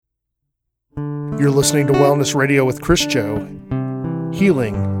You're listening to Wellness Radio with Chris Joe,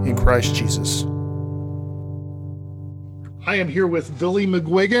 healing in Christ Jesus. I am here with Billy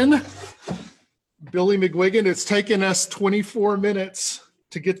McGuigan. Billy McGuigan, it's taken us 24 minutes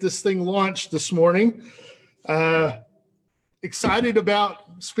to get this thing launched this morning. Excited about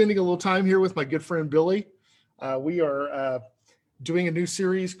spending a little time here with my good friend Billy. We are doing a new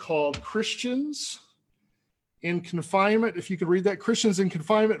series called Christians in Confinement. If you could read that, Christians in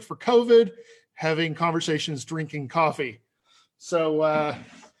Confinement for COVID, having conversations, drinking coffee. So,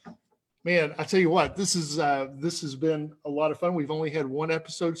 man, I tell you what, this has been a lot of fun. We've only had one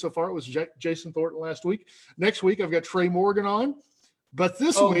episode so far. It was Jason Thornton last week. Next week, I've got Trey Morgan on. But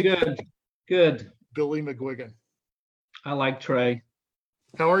this week, good. Billy McGuigan. I like Trey.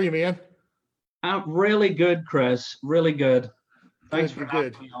 How are you, man? I'm really good, Chris. Really good. Thanks for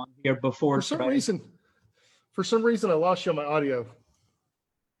having me on here before. For some reason, I lost you on my audio.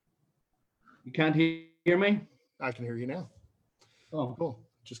 You can't hear me? I can hear you now. Oh, cool.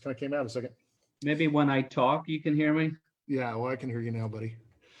 Just kind of came out a second. Maybe when I talk, you can hear me. Yeah, well, I can hear you now, buddy.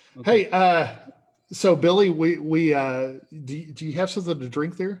 Okay. Hey, so Billy, do you have something to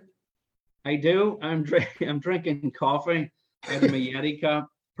drink there? I do. I'm drinking coffee out of my Yeti cup,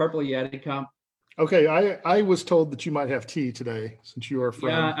 purple Yeti cup. Okay, I was told that you might have tea today since you are from.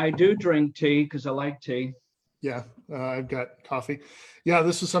 Yeah, I do drink tea because I like tea. Yeah, I've got coffee. Yeah,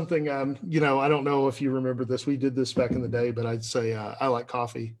 this is something, I don't know if you remember this. We did this back in the day, but I'd say I like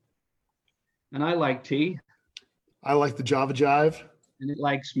coffee. And I like tea. I like the Java Jive. And it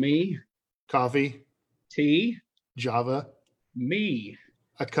likes me. Coffee. Tea. Java. Me.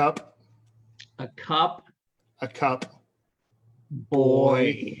 A cup. A cup. A cup.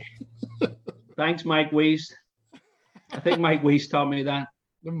 Boy. Thanks, Mike Weiss. I think Mike Weiss taught me that.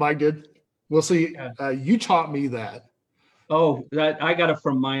 Mike did. We'll see. You taught me that. Oh, that I got it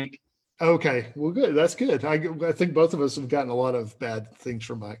from Mike. Okay, well, good. That's good. I think both of us have gotten a lot of bad things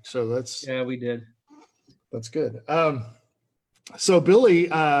from Mike, so we did. That's good. So Billy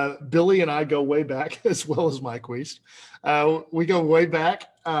and I go way back, as well as Mike Weiss. We go way back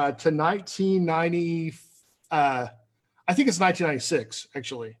to 1990. I think it's 1996,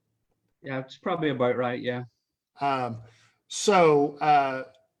 actually. Yeah, it's probably about right. Yeah. So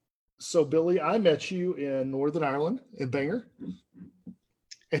Billy, I met you in Northern Ireland, in Bangor,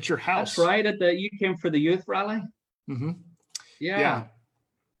 at your house. That's right. You came for the youth rally. Mm-hmm. Yeah.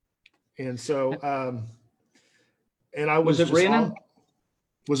 And so, and I was it raining?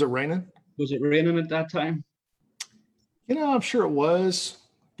 Was it raining? Was it raining at that time? I'm sure it was,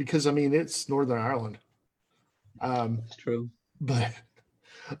 because it's Northern Ireland. It's true. But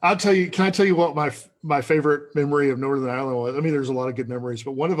can I tell you what my favorite memory of Northern Ireland was? There's a lot of good memories,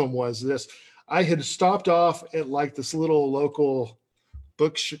 but one of them was this. I had stopped off at like this little local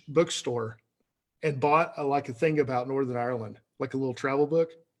bookstore and bought a thing about Northern Ireland, like a little travel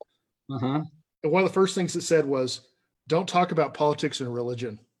book. Uh-huh. And one of the first things it said was, "Don't talk about politics and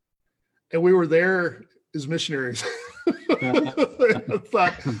religion." And we were there as missionaries. I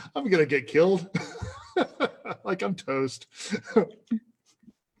thought, I'm going to get killed. Like I'm toast.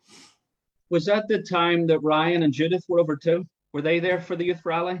 Was that the time that Ryan and Judith were over too? Were they there for the youth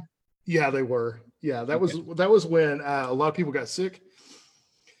rally? Yeah, they were. Yeah, that was when a lot of people got sick.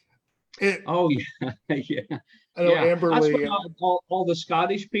 Yeah. Yeah. I know Amberley. That's when all the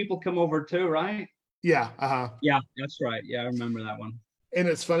Scottish people come over too, right? Yeah. Uh-huh. Yeah, that's right. Yeah, I remember that one. And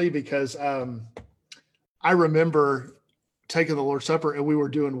it's funny because I remember taking the Lord's Supper and we were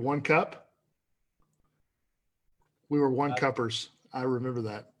doing one cup. We were one cuppers. I remember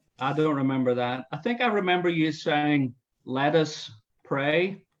that. I don't remember that. I think I remember you saying, "Let us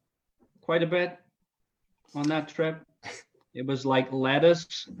pray," quite a bit on that trip. It was like, "Let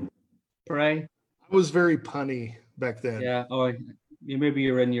us pray." I was very punny back then. Yeah. Oh, maybe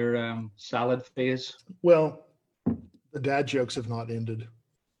you're in your salad phase. Well, the dad jokes have not ended.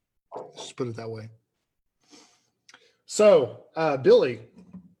 Let's put it that way. So, Billy,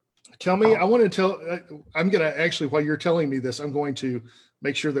 tell me, I'm going to actually, while you're telling me this, I'm going to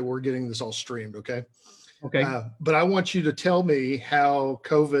make sure that we're getting this all streamed. Okay. Okay. But I want you to tell me how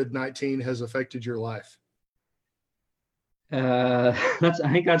COVID-19 has affected your life. I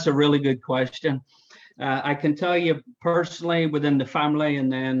think that's a really good question. I can tell you personally within the family,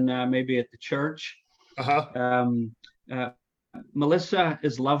 and then maybe at the church. Melissa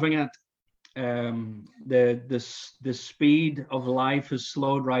is loving it. The speed of life has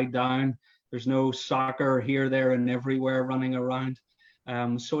slowed right down. There's no soccer here, there, and everywhere running around.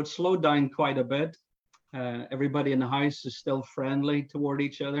 So it's slowed down quite a bit. Everybody in the house is still friendly toward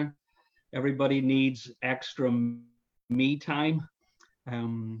each other. Everybody needs extra me time.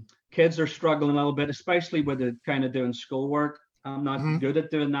 kids are struggling a little bit, especially with the kind of doing schoolwork. I'm not good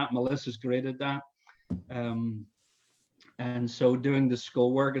at doing that. Melissa's great at that. And so doing the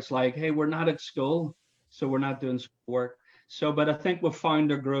schoolwork, it's like, hey, we're not at school, so we're not doing schoolwork. So, but I think we've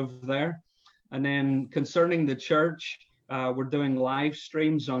found our groove there. And then concerning the church, we're doing live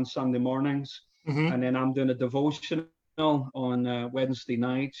streams on Sunday mornings. And then I'm doing a devotional on Wednesday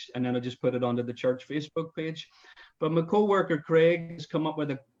nights. And then I just put it onto the church Facebook page. But my co-worker, Craig, has come up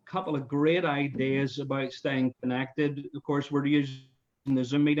with a couple of great ideas about staying connected. Of course, we're using the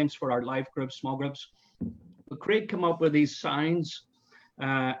Zoom meetings for our live groups, small groups. But Craig came up with these signs,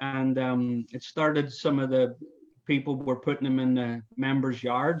 and it started, some of the people were putting them in the members'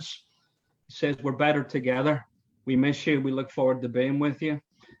 yards. It says, we're better together. We miss you. We look forward to being with you.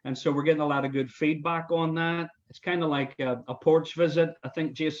 And so we're getting a lot of good feedback on that. It's kind of like a porch visit. I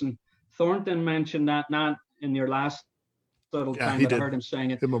think Jason Thornton mentioned that, not in your last little time, but I heard him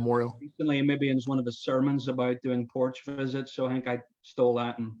saying it in Memorial recently, maybe in one of his sermons about doing porch visits. So I think I stole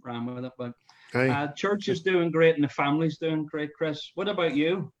that and ran with it. But church is doing great and the family's doing great. Chris, what about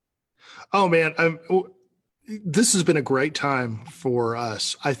you? Oh man, this has been a great time for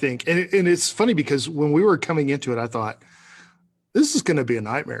us, I think. And it's funny because when we were coming into it, I thought, this is going to be a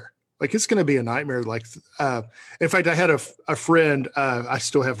nightmare. Like, it's going to be a nightmare. Like, in fact, I had a friend, I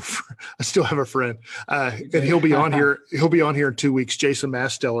still have a friend, and he'll be on here. He'll be on here in 2 weeks. Jason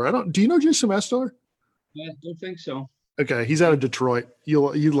Masteller. Do you know Jason Masteller? I don't think so. Okay. He's out of Detroit.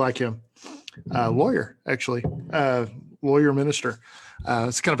 You like him. Lawyer, actually, lawyer minister.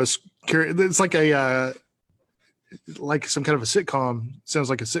 It's kind of it's like like some kind of a sitcom. Sounds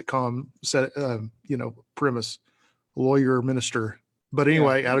like a sitcom set, premise. Lawyer minister. But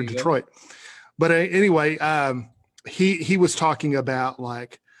anyway, out of Detroit. But anyway, he was talking about,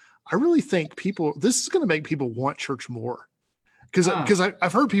 like, I really think this is going to make people want church more. Because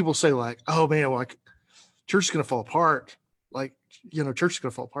I've heard people say, like, oh man, like, church is going to fall apart. Like, church is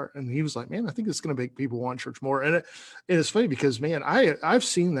going to fall apart. And he was like, man, I think it's going to make people want church more. And it's funny because, man, I've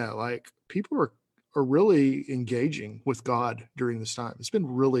seen that, like, people are really engaging with God during this time. It's been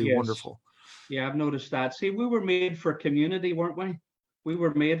really wonderful. Yeah, I've noticed that. See, we were made for community, weren't we? We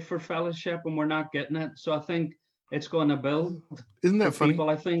were made for fellowship, and we're not getting it. So I think it's going to build. Isn't that funny? People,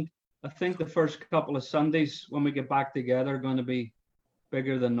 I think the first couple of Sundays when we get back together are going to be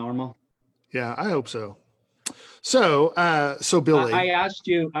bigger than normal. Yeah, I hope so. So Billy, I asked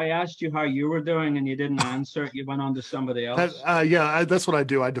you how you were doing, and you didn't answer it. You went on to somebody else. That's what I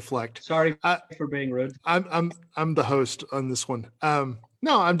do. I deflect. Sorry for being rude. I'm the host on this one.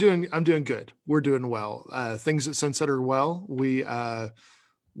 No, I'm doing good. We're doing well. Things at Sunset are well. We've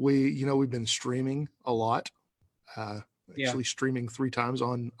been streaming a lot. Actually streaming 3 times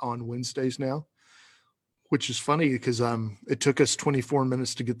on Wednesdays now, which is funny because it took us 24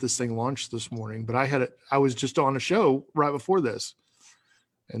 minutes to get this thing launched this morning, but I was just on a show right before this.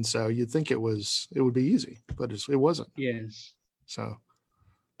 And so you'd think it would be easy, but it wasn't. Yes. So,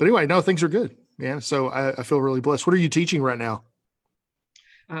 but anyway, no, things are good, man. So I feel really blessed. What are you teaching right now?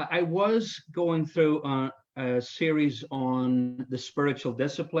 I was going through a series on the spiritual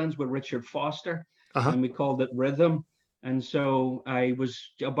disciplines with Richard Foster, and we called it Rhythm. And so I was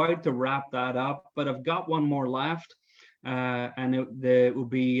about to wrap that up, but I've got one more left, and it will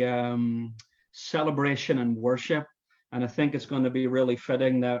be celebration and worship. And I think it's going to be really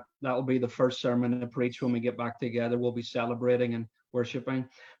fitting that will be the first sermon I preach when we get back together. We'll be celebrating and worshiping.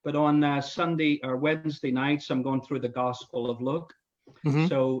 But on Sunday or Wednesday nights, I'm going through the Gospel of Luke. Mm-hmm.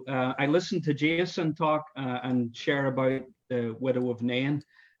 So I listened to Jason talk and share about the widow of Nain,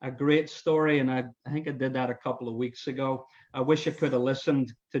 a great story. And I think I did that a couple of weeks ago. I wish I could have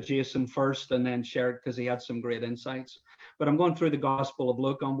listened to Jason first and then shared, because he had some great insights. But I'm going through the Gospel of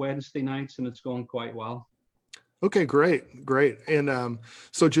Luke on Wednesday nights, and it's going quite well. Okay, great. And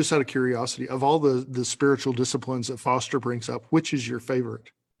so just out of curiosity, of all the spiritual disciplines that Foster brings up, which is your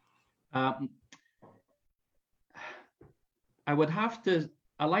favorite? I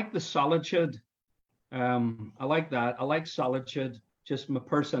like the solitude. I like that. I like solitude, just my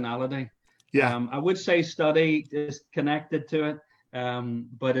personality. Yeah. I would say study is connected to it,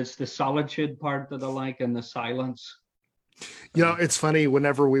 but it's the solitude part that I like, and the silence. It's funny,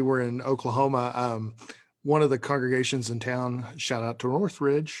 whenever we were in Oklahoma, one of the congregations in town, shout out to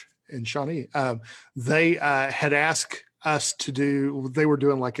Northridge and Shawnee, they had asked us they were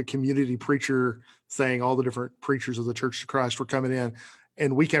doing like a community preacher thing. All the different preachers of the Church of Christ were coming in,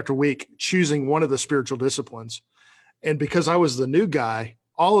 and week after week choosing one of the spiritual disciplines. And because I was the new guy,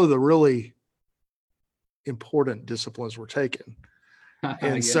 all of the really important disciplines were taken.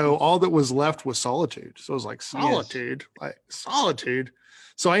 And so all that was left was solitude. So it was like solitude,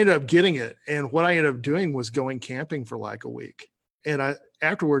 So I ended up getting it. And what I ended up doing was going camping for like a week. And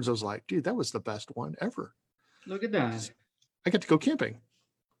afterwards I was like, dude, that was the best one ever. Look at that. I got to go camping.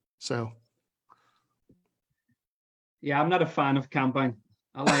 So. Yeah, I'm not a fan of camping.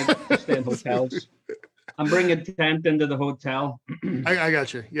 I like to stay in hotels. I'm bringing a tent into the hotel. I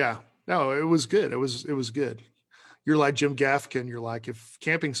got you. Yeah. No, it was good. It was good. You're like Jim Gaffigan. You're like, if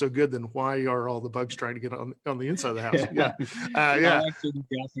camping's so good, then why are all the bugs trying to get on the inside of the house? Yeah.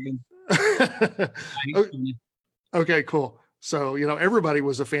 Yeah. Okay, cool. So, everybody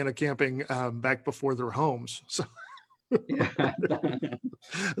was a fan of camping back before their homes. So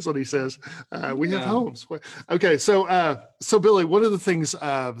that's what he says. We have homes. Okay. So Billy, one of the things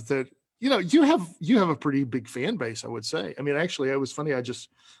that, you have a pretty big fan base, I would say. I mean, actually, it was funny.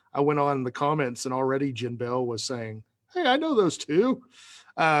 I went on the comments and already Jen Bell was saying, hey, I know those two.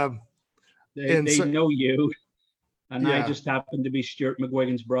 They know you. And I just happen to be Stuart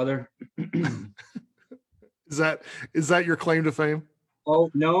McGuigan's brother. Is that your claim to fame? Oh,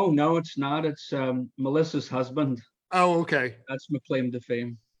 no, it's not. It's Melissa's husband. Oh, okay. That's my claim to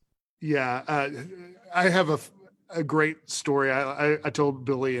fame. Yeah. I have a great story. I told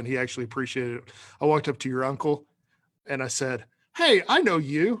Billy and he actually appreciated it. I walked up to your uncle and I said, hey, I know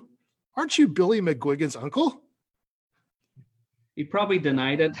you. Aren't you Billy McGuigan's uncle? He probably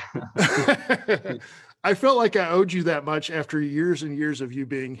denied it. I felt like I owed you that much after years and years of you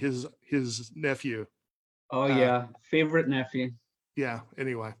being his nephew. Oh, yeah. Favorite nephew. Yeah.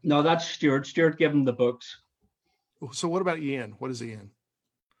 Anyway. No, that's Stuart. Stuart gave him the books. So what about Ian? What is Ian?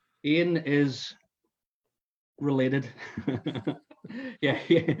 Ian is related. Yeah.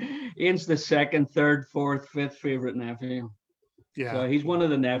 Ian's the second, third, fourth, fifth favorite nephew. Yeah. So he's one of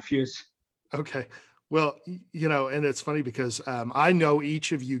the nephews. Okay. Well, and it's funny because I know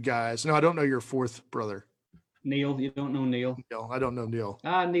each of you guys. No, I don't know your fourth brother. Neil. You don't know Neil? No, I don't know Neil.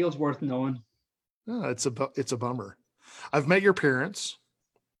 Neil's worth knowing. Oh, it's a bummer. I've met your parents.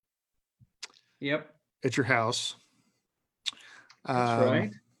 Yep. At your house. That's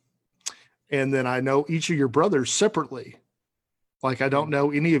right. And then I know each of your brothers separately. Like I don't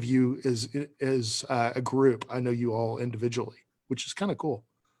know any of you as a group. I know you all individually, which is kind of cool.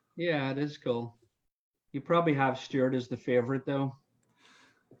 Yeah, it is cool. You probably have Stuart as the favorite, though.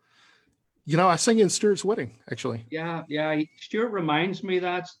 I sing in Stuart's wedding, actually. Yeah. Stuart reminds me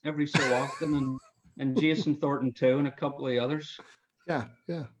that every so often, and Jason Thornton too, and a couple of others. Yeah.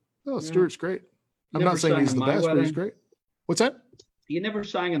 Oh, Stuart's great. I'm not saying he's the best, but he's great. What's that? You never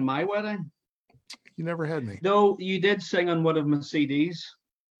sang in my wedding? You never had me. No, you did sing on one of my CDs.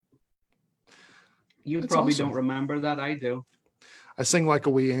 You probably don't remember that. I do. I sing like a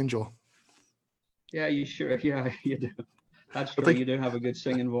wee angel. Yeah, you sure? Yeah, you do. That's true. You do have a good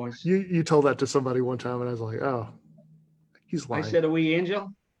singing voice. You told that to somebody one time, and I was like, oh, he's lying. I said a wee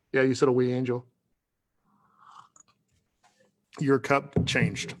angel? Yeah, you said a wee angel. Your cup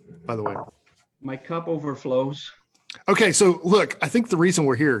changed, by the way. My cup overflows. Okay, so look, I think the reason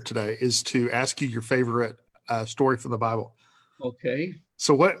we're here today is to ask you your favorite story from the Bible. Okay.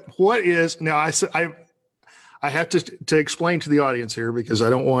 So what is now? I have to explain to the audience here because I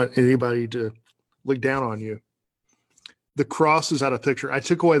don't want anybody to look down on you. The cross is out of picture. I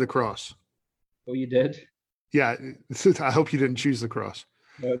took away the cross. Oh, you did? Yeah. I hope you didn't choose the cross.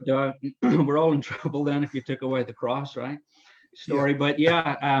 We're all in trouble then if you took away the cross, right? Story. Yeah. But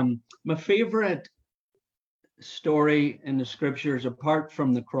yeah, my favorite story in the scriptures, apart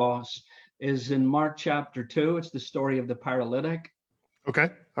from the cross, is in Mark chapter 2. It's the story of the paralytic. Okay.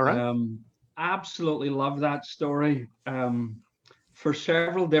 All right. Absolutely love that story for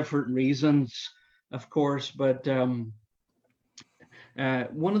several different reasons, of course. But one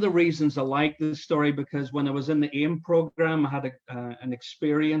of the reasons I like this story, because when I was in the AIM program, I had an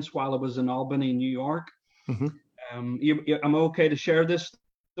experience while I was in Albany, New York. Mm-hmm. I'm okay to share this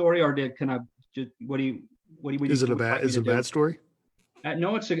story, or can I just, what do you is it a bad story?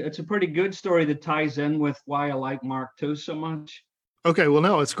 No, it's a pretty good story that ties in with why I like Mark 2 so much. Okay, well,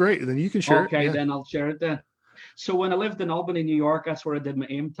 no, it's great. Then you can share it. Okay, then I'll share it then. So when I lived in Albany, New York, that's where I did my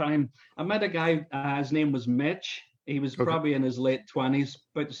AIM time. I met a guy, his name was Mitch. He was probably in his late 20s,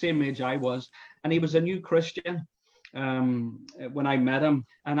 about the same age I was. And he was a new Christian when I met him.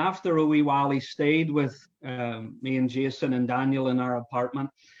 And after a wee while, he stayed with me and Jason and Daniel in our apartment.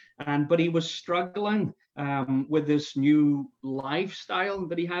 But he was struggling with this new lifestyle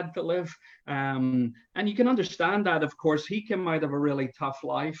that he had to live. And you can understand that, of course. He came out of a really tough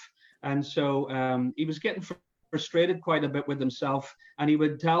life. And so he was getting frustrated quite a bit with himself. And he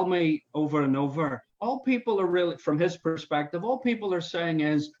would tell me over and over, all people are really, from his perspective, all people are saying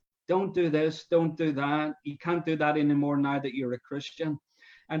is, don't do this, don't do that. You can't do that anymore now that you're a Christian.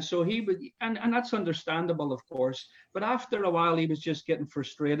 And so he would, and that's understandable, of course. But after a while, he was just getting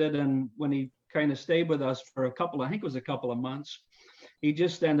frustrated. And when he kind of stayed with us for I think it was a couple of months, he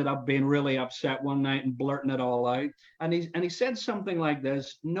just ended up being really upset one night and blurting it all out. And he said something like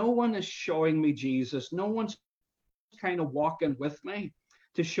this: "No one is showing me Jesus. No one's kind of walking with me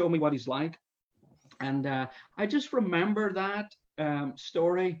to show me what he's like." And I just remember that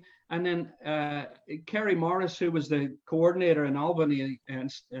story. And then Kerry Morris, who was the coordinator in Albany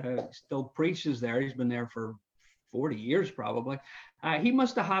and still preaches there, he's been there for 40 years probably. He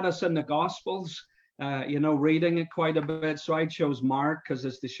must have had us in the Gospels, reading it quite a bit. So I chose Mark because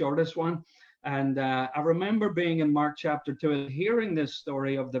it's the shortest one. And I remember being in Mark chapter 2 and hearing this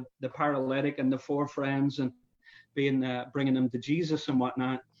story of the paralytic and the four friends and bringing them to Jesus and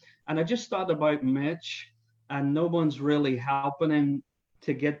whatnot. And I just thought about Mitch, and no one's really helping him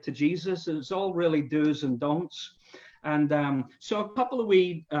to get to Jesus. It's all really do's and don'ts. And so a couple of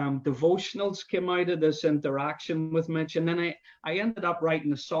wee devotionals came out of this interaction with Mitch. And then I ended up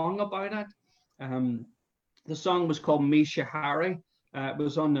writing a song about it. The song was called Me Shahari. It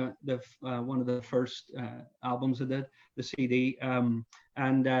was on the one of the first albums I did, the CD.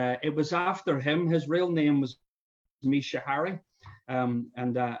 And it was after him. His real name was Me Shahari.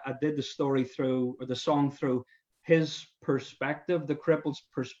 And I did the song through his perspective, the cripple's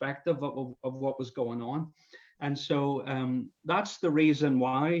perspective of what was going on. And so that's the reason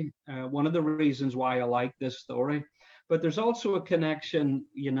why, one of the reasons why I like this story. But there's also a connection,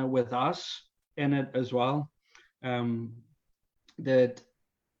 with us in it as well, that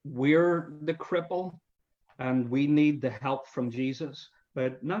we're the cripple and we need the help from Jesus.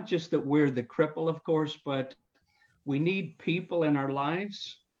 But not just that we're the cripple, of course, but we need people in our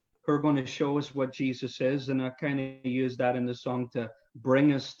lives who are going to show us what Jesus is. And I kind of use that in the song to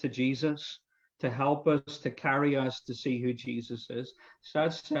bring us to Jesus, to help us, to carry us to see who Jesus is. So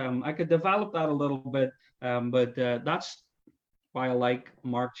that's, I could develop that a little bit, but that's why I like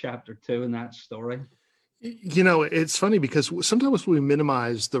Mark chapter 2 and that story. It's funny because sometimes we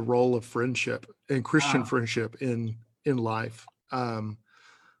minimize the role of friendship and Christian friendship in life.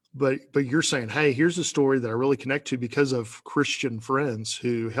 But you're saying, hey, here's a story that I really connect to because of Christian friends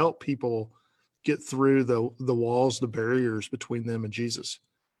who help people get through the walls, the barriers between them and Jesus.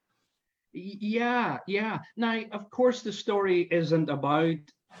 Yeah. Now, of course, the story isn't about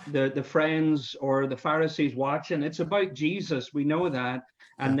the friends or the Pharisees watching. It's about Jesus. We know that,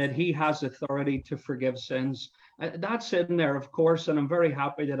 and that he has authority to forgive sins. That's in there, of course, and I'm very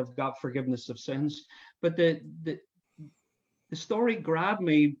happy that I've got forgiveness of sins. But the story grabbed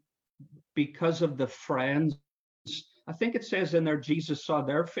me because of the friends. I think it says in there, Jesus saw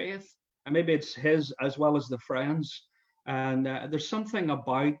their faith, and maybe it's his as well as the friends. And there's something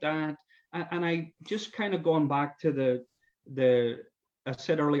about that. And I just kind of going back to I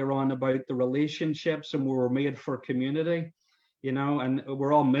said earlier on about the relationships, and we were made for community, and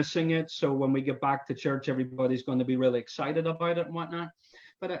we're all missing it. So when we get back to church, everybody's going to be really excited about it and whatnot.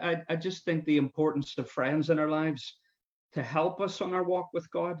 But I just think the importance of friends in our lives to help us on our walk with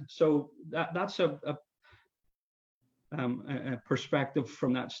God. So that's a perspective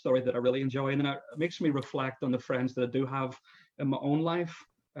from that story that I really enjoy. And it makes me reflect on the friends that I do have in my own life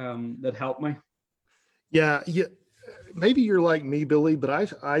that help me. Yeah. Maybe you're like me, Billy, but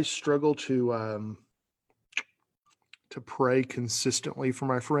I struggle to pray consistently for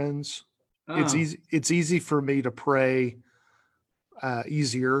my friends. It's easy for me to pray.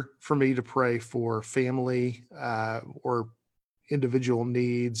 Easier for me to pray for family or individual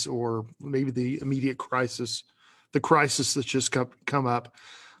needs, or maybe the immediate crisis, the crisis that's just come up.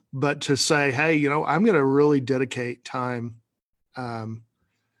 But to say, hey, I'm going to really dedicate time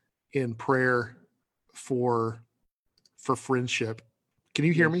in prayer for friendship. Can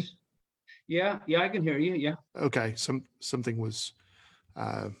you hear me? Yeah, I can hear you. Yeah. Okay. Something was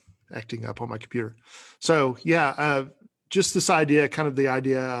acting up on my computer. So yeah, just this idea, kind of the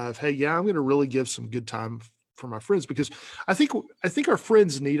idea of, hey, yeah, I'm going to really give some good time for my friends, because I think our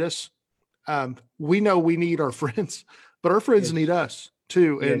friends need us. We know we need our friends, but our friends need us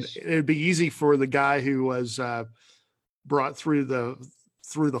too. And it'd be easy for the guy who was brought through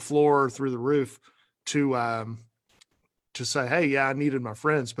the floor, through the roof, to say, hey, yeah, I needed my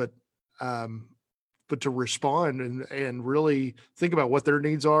friends, but to respond and really think about what their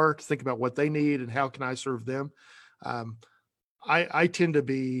needs are, to think about what they need and how can I serve them. I tend to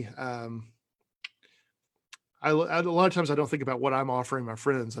be, a lot of times I don't think about what I'm offering my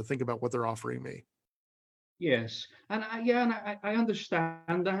friends. I think about what they're offering me. Yes. And I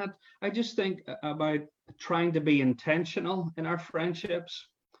understand that. I just think about trying to be intentional in our friendships.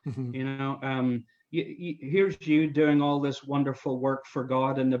 Mm-hmm. here's you doing all this wonderful work for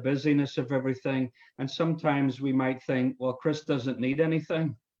God in the busyness of everything. And sometimes we might think, well, Chris doesn't need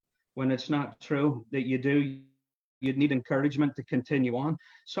anything, when it's not true, that you do. You need encouragement to continue on.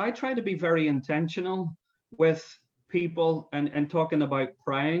 So I try to be very intentional with people and talking about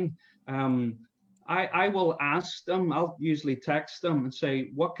praying. I will ask them, I'll usually text them and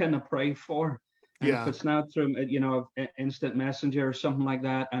say, what can I pray for? And if it's not through, instant messenger or something like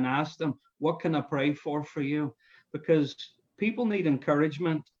that, and ask them, what can I pray for you? Because people need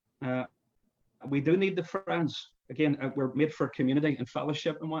encouragement. We do need the friends. Again, we're made for community and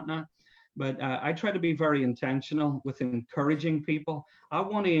fellowship and whatnot. But I try to be very intentional with encouraging people. I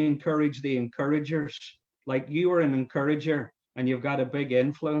want to encourage the encouragers. Like you are an encourager and you've got a big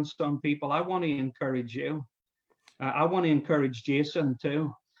influence on people. I want to encourage you. I want to encourage Jason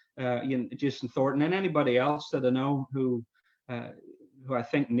too, Jason Thornton, and anybody else that I know who I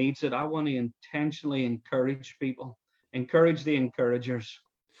think needs it. I want to intentionally encourage people, encourage the encouragers.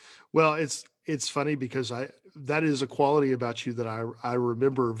 Well, it's funny because that is a quality about you that I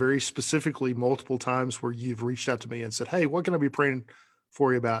remember very specifically multiple times where you've reached out to me and said, hey, what can I be praying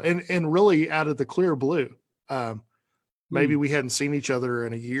for you about? And really out of the clear blue. Maybe we hadn't seen each other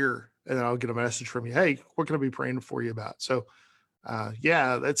in a year and I'll get a message from you. Hey, what can I be praying for you about? So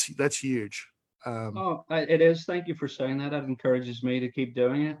that's huge. It is. Thank you for saying that. That encourages me to keep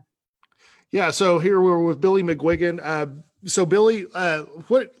doing it. Yeah. So here we're with Billy McGuigan. So Billy,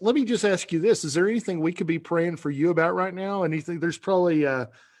 let me just ask you this. Is there anything we could be praying for you about right now? Anything? There's probably a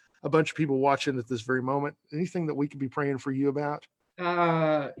bunch of people watching at this very moment. Anything that we could be praying for you about?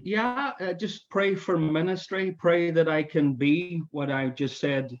 Just pray for ministry. Pray that I can be what I just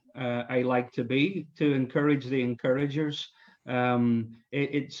said I like to be, to encourage the encouragers.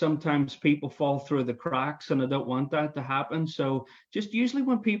 Sometimes people fall through the cracks and I don't want that to happen. So just usually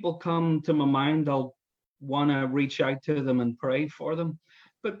when people come to my mind, I'll want to reach out to them and pray for them,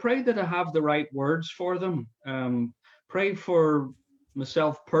 but pray that I have the right words for them. Pray for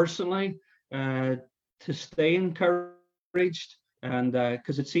myself personally to stay encouraged, and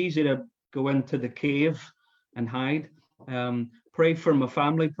because it's easy to go into the cave and hide. Pray for my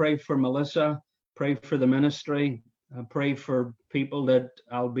family, pray for Melissa, pray for the ministry, pray for people that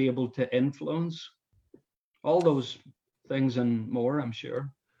I'll be able to influence. All those things and more, I'm sure.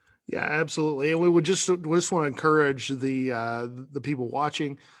 Yeah, absolutely. And we would just want to encourage the people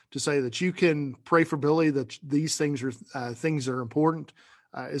watching to say that you can pray for Billy, that these things are important.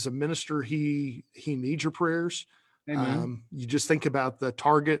 As a minister, he needs your prayers. Amen. You just think about the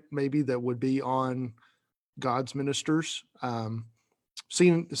target maybe that would be on God's ministers.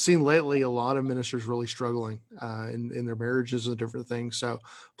 Seen lately a lot of ministers really struggling in their marriages and different things. So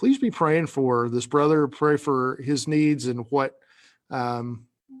please be praying for this brother, pray for his needs and what,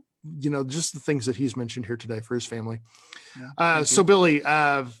 just the things that he's mentioned here today for his family. So Billy,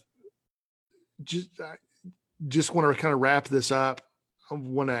 just want to kind of wrap this up. I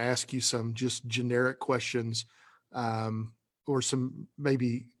want to ask you some just generic questions, or some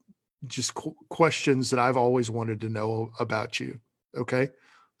maybe just questions that I've always wanted to know about you. Okay.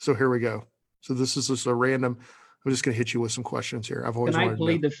 So here we go. So this is just a random, I'm just going to hit you with some questions here. I've always wanted to know. Can I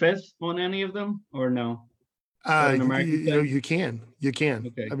plead the fifth on any of them or no? You can.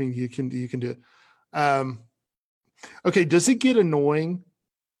 Okay. I mean, you can do it. Okay. Does it get annoying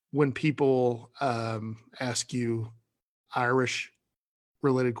when people ask you Irish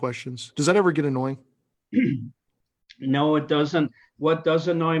related questions? Does that ever get annoying? No, it doesn't. What does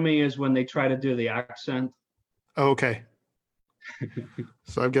annoy me is when they try to do the accent. Oh, okay.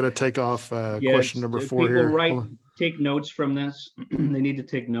 So I've got to take off question number 4 here. Take notes from this. They need to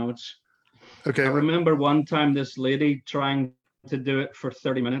take notes. Okay. I remember one time this lady trying to do it for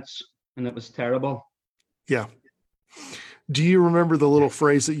 30 minutes and it was terrible. Yeah. Do you remember the little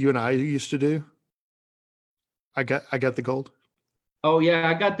phrase that you and I used to do? I got the gold. Oh yeah,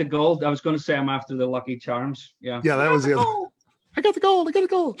 I got the gold. I was going to say I'm after the Lucky Charms. Yeah. Yeah, that was the other. I got the gold. I got the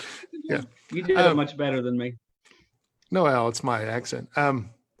gold. Yeah. You did it much better than me. No, Al, it's my accent.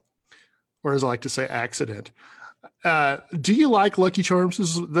 Or as I like to say, accident. Do you like Lucky Charms?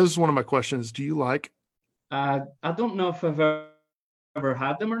 This is one of my questions. Do you like? I don't know if I've ever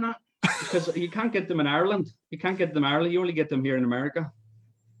had them or not, because you can't get them in Ireland. You can't get them in Ireland. You only get them here in America.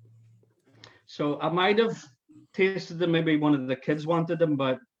 So I might have tasted them. Maybe one of the kids wanted them,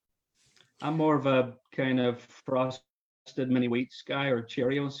 but I'm more of a kind of frosted mini wheats guy or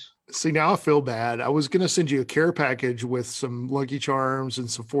Cheerios. See, now I feel bad. I was going to send you a care package with some Lucky Charms and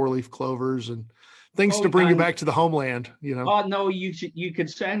some 4-leaf clovers and things to bring you back to the homeland, you know. Oh no, you could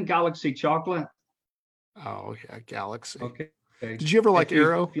send Galaxy chocolate. Oh yeah, Galaxy. Okay. Did you ever like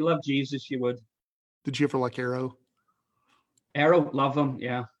Arrow? If you love Jesus, you would. Did you ever like Arrow? Arrow, love them.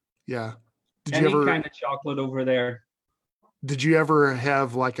 Yeah. Yeah. Did you Any ever kind of chocolate over there. did you ever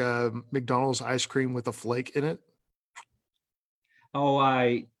have like a McDonald's ice cream with a flake in it? Oh,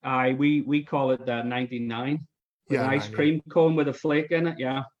 we call it 99 with Yeah, an ice 90. cream cone with a flake in it.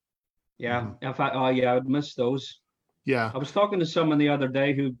 Yeah. Yeah. Mhm. In fact, oh yeah, I would miss those. Yeah. I was talking to someone the other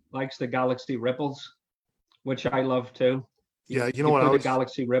day who likes the Galaxy Ripples, which I love too. Yeah. You know You what? put a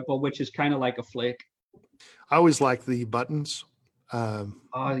Galaxy Ripple, which is kind of like a flake. I always like the buttons, um,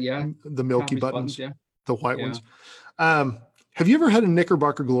 Oh yeah, the milky Cappy's buttons, buttons. Yeah, the white yeah. ones. Have you ever had a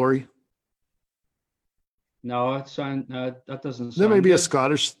Knickerbocker Glory? No, that doesn't That may sound be a good.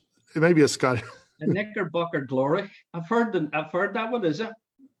 Scottish. It may be a Scottish. A Knickerbocker Glory. I've heard that one. Is it?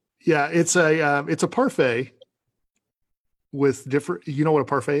 Yeah, it's a parfait with different. You know what a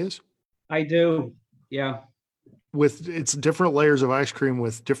parfait is? I do. Yeah. With it's different layers of ice cream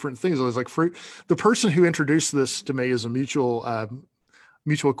with different things. It was like fruit. The person who introduced this to me is a mutual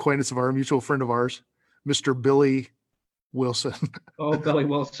acquaintance of our mutual friend of ours, Mr. Billy Wilson. Oh, Billy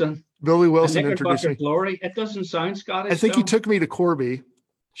Wilson. Billy A Wilson introduced Knickerbocker me. Glory. It doesn't sound I Scottish think he though. took me to Corby.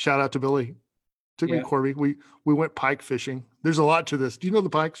 Shout out to Billy. Took me to Yeah. Corby. We went pike fishing. There's a lot to this. Do you know the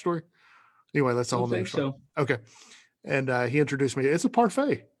pike story? Anyway, that's a I whole don't nother think story. so. Okay. And he introduced me. It's a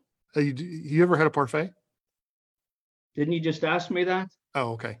parfait. You ever had a parfait? Didn't you just ask me that?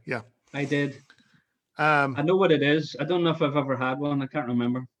 Oh, okay. Yeah. I did. Um, I know what it is. I don't know if I've ever had one. I can't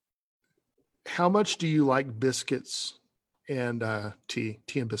remember. how much do you like biscuits and tea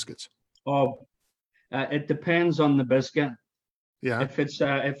and biscuits? Oh, it depends on the biscuit. Yeah. If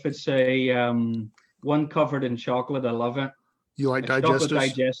it's a one covered in chocolate, I love it. You like A chocolate digestives?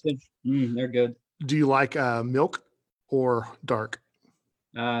 digestive, they're good. Do you like milk or dark?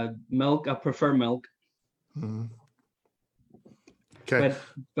 Milk, I prefer milk, Mhm. Okay.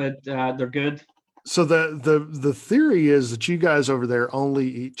 but they're good. So the theory is that you guys over there only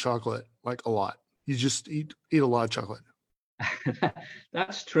eat chocolate like a lot. You just eat a lot of chocolate.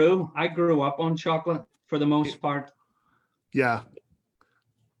 That's true. I grew up on chocolate for the most part. Yeah.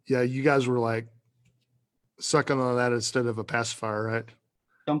 Yeah, you guys were like sucking on that instead of a pacifier, right?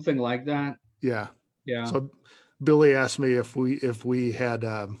 Something like that. Yeah. Yeah. So Billy asked me if we had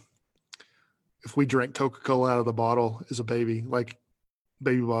if we drank Coca-Cola out of the bottle as a baby, like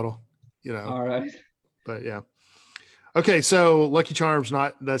baby bottle, you know. All right. But yeah. Okay, so Lucky Charms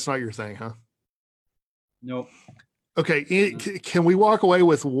that's not your thing, huh? Nope. Okay, can we walk away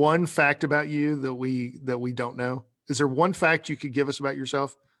with one fact about you that we don't know? Is there one fact you could give us about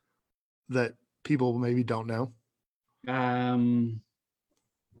yourself that people maybe don't know? Am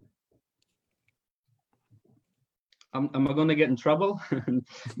I going to get in trouble?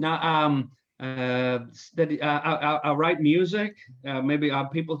 Now, I write music. Maybe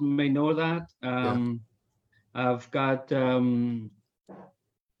people may know that. I've got. I'm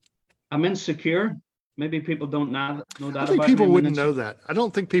insecure. Maybe people don't know that I think about people me. wouldn't know that. I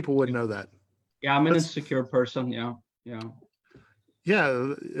don't think people would know that. Yeah, I'm an insecure person. Yeah, yeah. Yeah,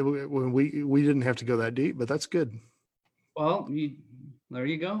 when we didn't have to go that deep, but that's good. Well, there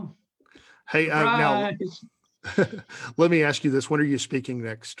you go. Hey, now Surprise! let me ask you this: when are you speaking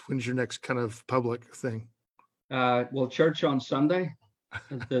next? When's your next kind of public thing? Well, church on Sunday,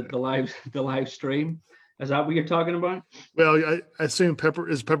 the live stream. Is that what you're talking about? Well, I assume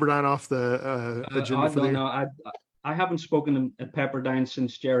Pepperdine off the agenda for the year? No, I haven't spoken to Pepperdine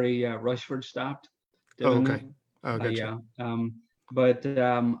since Jerry Rushford stopped. Oh, doing okay. it. Oh, gotcha. Yeah. But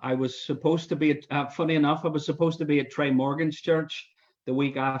I was supposed to be funny enough, I was supposed to be at Trey Morgan's church the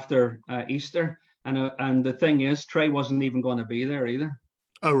week after Easter. And the thing is, Trey wasn't even going to be there either.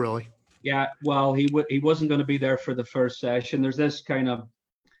 Oh, really? Yeah, well, he wasn't going to be there for the first session. There's this kind of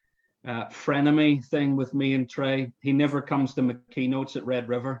frenemy thing with me and Trey. He never comes to my keynotes at Red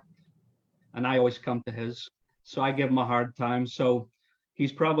River, and I always come to his. So I give him a hard time. So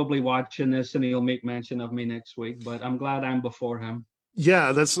he's probably watching this, and he'll make mention of me next week. But I'm glad I'm before him.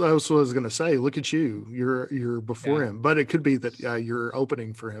 Yeah, that's what I was going to say. Look at you. You're before him, but it could be that you're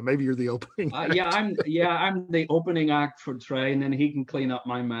opening for him. Maybe you're the opening. I'm the opening act for Trey, and then he can clean up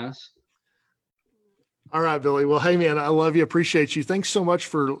my mess. All right, Billy. Well, hey, man, I love you. Appreciate you. Thanks so much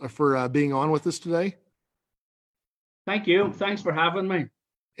for being on with us today. Thank you. Thanks for having me.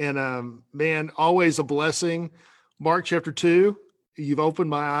 And man, always a blessing. Mark chapter 2. You've opened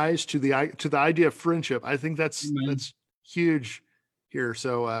my eyes to the idea of friendship. I think that's huge here.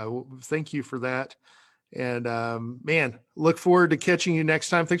 So thank you for that. And man, look forward to catching you next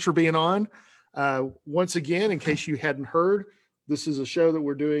time. Thanks for being on. Once again, in case you hadn't heard, this is a show that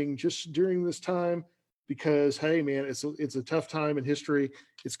we're doing just during this time because, hey, man, it's a tough time in history.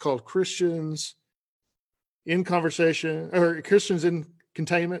 It's called Christians in conversation, or Christians in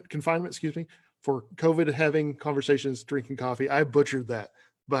confinement, excuse me, for COVID, having conversations, drinking coffee. I butchered that,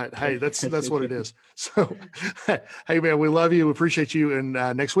 but hey, that's what it is. So, hey man, we love you. We appreciate you. And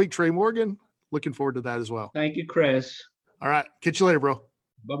next week, Trey Morgan, looking forward to that as well. Thank you, Chris. All right. Catch you later, bro.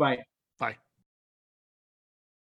 Bye-bye.